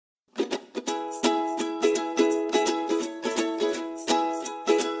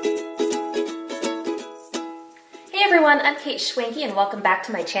everyone, I'm kateschwanke and welcome back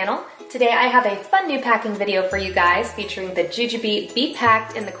to my channel. Today I have a fun new packing video for you guys featuring the jujube Be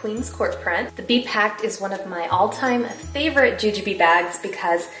Packed in the Queen's Court print. The Be Packed is one of my all-time favorite jujube bags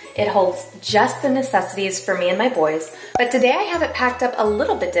because it holds just the necessities for me and my boys. But today I have it packed up a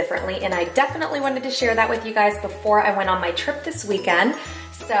little bit differently and I definitely wanted to share that with you guys before I went on my trip this weekend.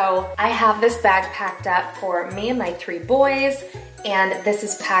 So I have this bag packed up for me and my 3 boys. And this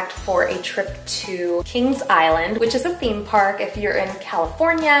is packed for a trip to Kings Island, which is a theme park. If you're in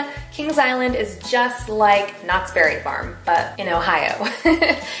California, Kings Island is just like Knott's Berry Farm, but in Ohio.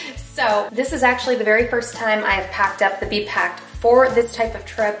 So this is actually the very first time I have packed up the Be Packed for this type of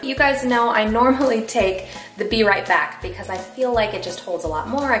trip. You guys know I normally take the Be Right Back because I feel like it just holds a lot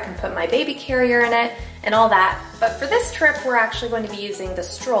more. I can put my baby carrier in it and all that. But for this trip, we're actually going to be using the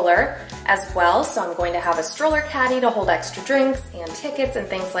stroller as well. So I'm going to have a stroller caddy to hold extra drinks and tickets and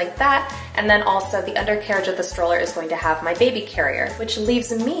things like that. And then also the undercarriage of the stroller is going to have my baby carrier, which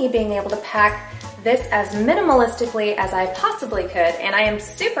leaves me being able to pack this as minimalistically as I possibly could, and I am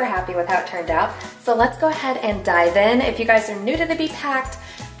super happy with how it turned out. So let's go ahead and dive in. If you guys are new to the Be Packed,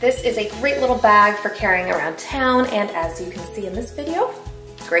 this is a great little bag for carrying around town, and as you can see in this video,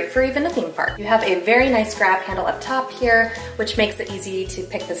 great for even a theme park. You have a very nice grab handle up top here, which makes it easy to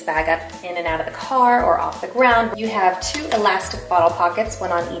pick this bag up in and out of the car or off the ground. You have 2 elastic bottle pockets,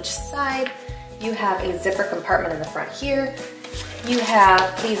 one on each side. You have a zipper compartment in the front here. You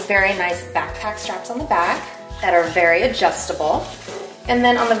have these very nice backpack straps on the back that are very adjustable. And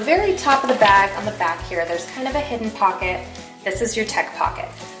then on the very top of the bag, on the back here, there's kind of a hidden pocket. This is your tech pocket.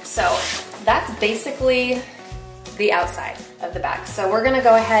 So that's basically the outside of the bag. So we're gonna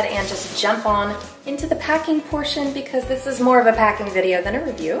go ahead and just jump on into the packing portion because this is more of a packing video than a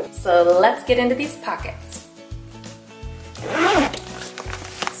review. So let's get into these pockets.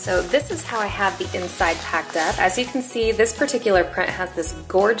 So this is how I have the inside packed up. As you can see, this particular print has this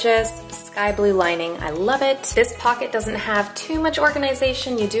gorgeous sky blue lining. I love it. This pocket doesn't have too much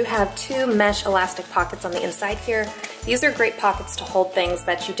organization. You do have 2 mesh elastic pockets on the inside here. These are great pockets to hold things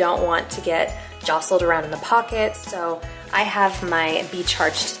that you don't want to get jostled around in the pocket. So I have my Be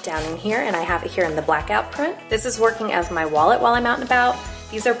Charged down in here and I have it here in the blackout print. This is working as my wallet while I'm out and about.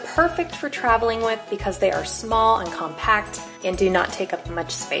 These are perfect for traveling with because they are small and compact and do not take up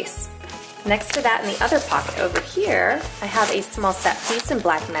much space. Next to that, in the other pocket over here, I have a small set piece in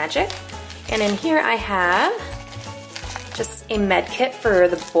Black Magic. And in here I have just a med kit for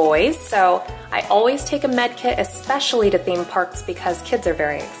the boys. So I always take a med kit, especially to theme parks because kids are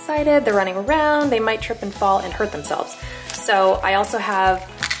very excited, they're running around, they might trip and fall and hurt themselves. So I also have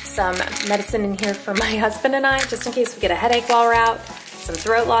some medicine in here for my husband and I, just in case we get a headache while we're out. Some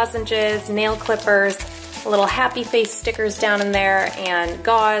throat lozenges, nail clippers, little happy face stickers down in there, and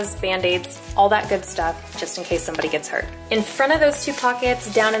gauze, band-aids, all that good stuff, just in case somebody gets hurt. In front of those 2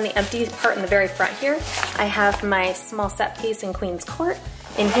 pockets, down in the empty part in the very front here, I have my small set piece in Queen's Court.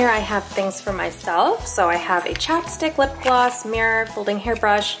 In here I have things for myself, so I have a chapstick, lip gloss, mirror, folding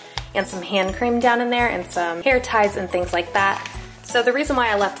hairbrush, and some hand cream down in there, and some hair ties and things like that. So the reason why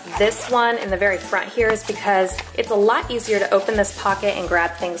I left this one in the very front here is because it's a lot easier to open this pocket and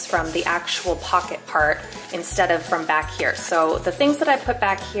grab things from the actual pocket part instead of from back here. So the things that I put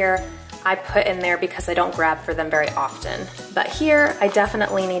back here, I put in there because I don't grab for them very often. But here, I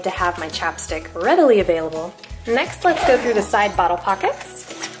definitely need to have my chapstick readily available. Next, let's go through the side bottle pockets.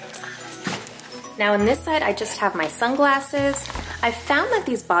 Now in this side, I just have my sunglasses. I've found that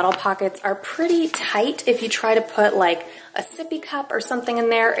these bottle pockets are pretty tight if you try to put like a sippy cup or something in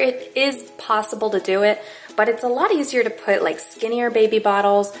there. It is possible to do it, but it's a lot easier to put like skinnier baby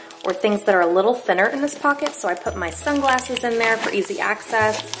bottles or things that are a little thinner in this pocket. So I put my sunglasses in there for easy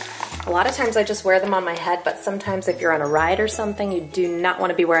access. A lot of times I just wear them on my head, but sometimes if you're on a ride or something, you do not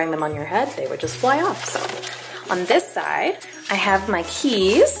want to be wearing them on your head. They would just fly off. So on this side, I have my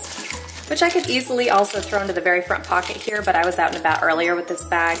keys, which I could easily also throw into the very front pocket here, but I was out and about earlier with this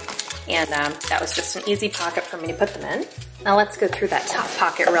bag, and that was just an easy pocket for me to put them in. Now let's go through that top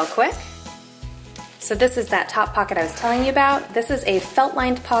pocket real quick. So this is that top pocket I was telling you about. This is a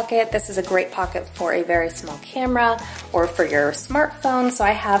felt-lined pocket. This is a great pocket for a very small camera or for your smartphone. So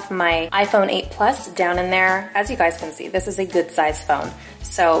I have my iPhone 8 Plus down in there. As you guys can see, this is a good size phone.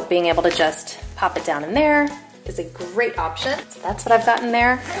 So being able to just pop it down in there is a great option. So that's what I've got in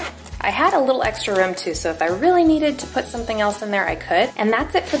there. I had a little extra room too, so if I really needed to put something else in there, I could. And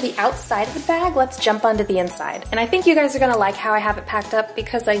that's it for the outside of the bag. Let's jump onto the inside. And I think you guys are gonna like how I have it packed up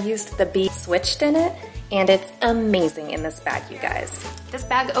because I used the Be Switched in it, and it's amazing in this bag, you guys. This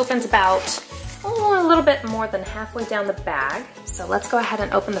bag opens about, a little bit more than halfway down the bag. So let's go ahead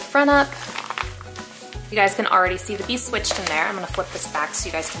and open the front up. You guys can already see the Be Switched in there. I'm gonna flip this back so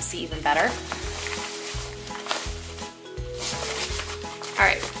you guys can see even better. All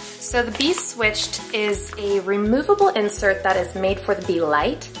right, so the Be Switched is a removable insert that is made for the Be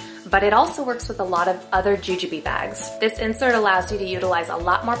Light, but it also works with a lot of other jujube bags. This insert allows you to utilize a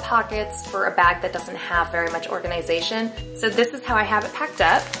lot more pockets for a bag that doesn't have very much organization. So this is how I have it packed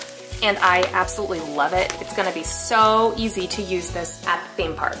up, and I absolutely love it. It's gonna be so easy to use this at the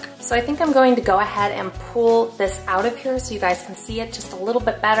theme park. So I think I'm going to go ahead and pull this out of here so you guys can see it just a little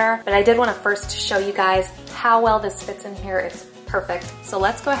bit better, but I did wanna first show you guys how well this fits in here. It's perfect. So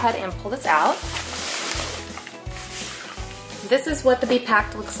let's go ahead and pull this out. This is what the Be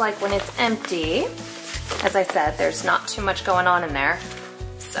Packed looks like when it's empty. As I said, there's not too much going on in there.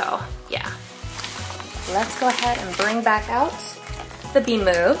 So yeah, let's go ahead and bring back out the Be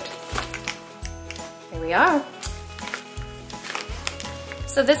Moved. Here we are.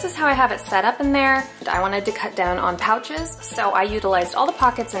 So this is how I have it set up in there. I wanted to cut down on pouches, so I utilized all the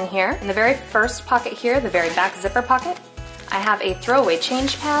pockets in here. In the very first pocket here, the very back zipper pocket, I have a throwaway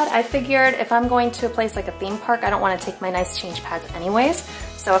change pad. I figured if I'm going to a place like a theme park, I don't want to take my nice change pads anyways.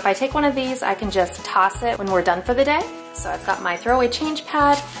 So if I take one of these, I can just toss it when we're done for the day. So I've got my throwaway change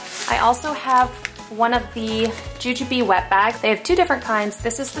pad. I also have one of the jujube wet bags. They have two different kinds.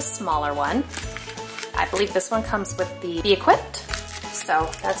 This is the smaller one. I believe this one comes with the Be Equipped. So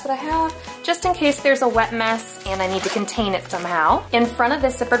that's what I have, just in case there's a wet mess and I need to contain it somehow. In front of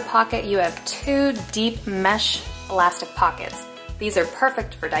this zippered pocket, you have two deep mesh elastic pockets. These are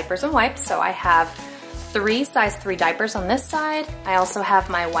perfect for diapers and wipes, so I have 3 size 3 diapers on this side. I also have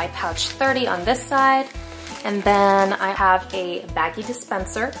my wipe pouch 30 on this side, and then I have a baggie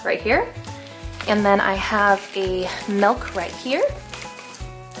dispenser right here, and then I have a milk right here.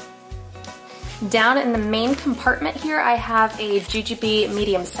 Down in the main compartment here, I have a jujube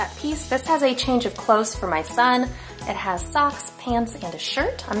medium set piece. This has a change of clothes for my son. It has socks, pants, and a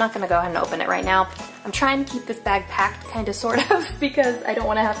shirt. I'm not gonna go ahead and open it right now. I'm trying to keep this bag packed, kind of, sort of, because I don't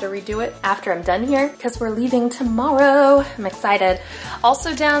wanna have to redo it after I'm done here, because we're leaving tomorrow. I'm excited.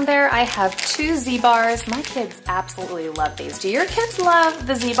 Also down there, I have 2 Z-bars. My kids absolutely love these. Do your kids love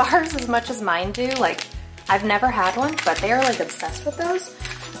the Z-bars as much as mine do? Like, I've never had one, but they are like obsessed with those.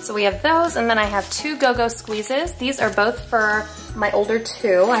 So we have those, and then I have 2 Go-Go Squeezes. These are both for my older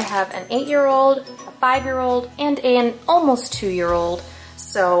 2. I have an 8-year-old, a 5-year-old, and an almost 2-year-old.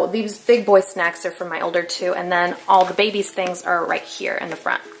 So these big boy snacks are for my older 2, and then all the babies' things are right here in the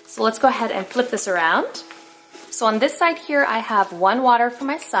front. So let's go ahead and flip this around. So on this side here, I have 1 water for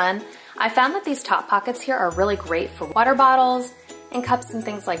my son. I found that these top pockets here are really great for water bottles and cups and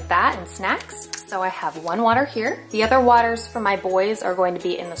things like that, and snacks. So I have 1 water here. The other waters for my boys are going to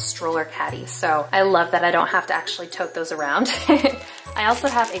be in the stroller caddy. So I love that I don't have to actually tote those around. I also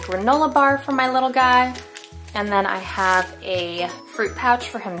have a granola bar for my little guy. And then I have a fruit pouch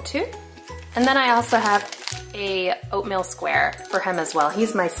for him too. And then I also have a oatmeal square for him as well.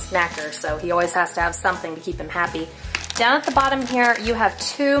 He's my snacker, so he always has to have something to keep him happy. Down at the bottom here, you have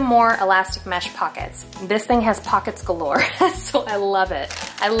 2 more elastic mesh pockets. This thing has pockets galore, so I love it.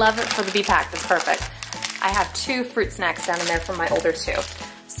 I love it for the Be Packed, it's perfect. I have 2 fruit snacks down in there for my older 2.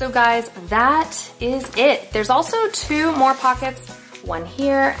 So guys, that is it. There's also 2 more pockets, one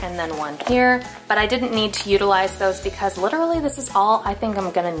here and then one here, but I didn't need to utilize those because literally this is all I think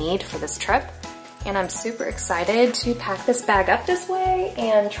I'm gonna need for this trip. And I'm super excited to pack this bag up this way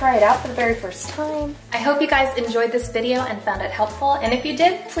and try it out for the very first time. I hope you guys enjoyed this video and found it helpful. And if you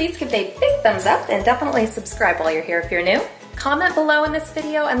did, please give it a big thumbs up and definitely subscribe while you're here if you're new. Comment below in this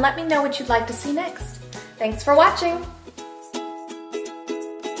video and let me know what you'd like to see next. Thanks for watching.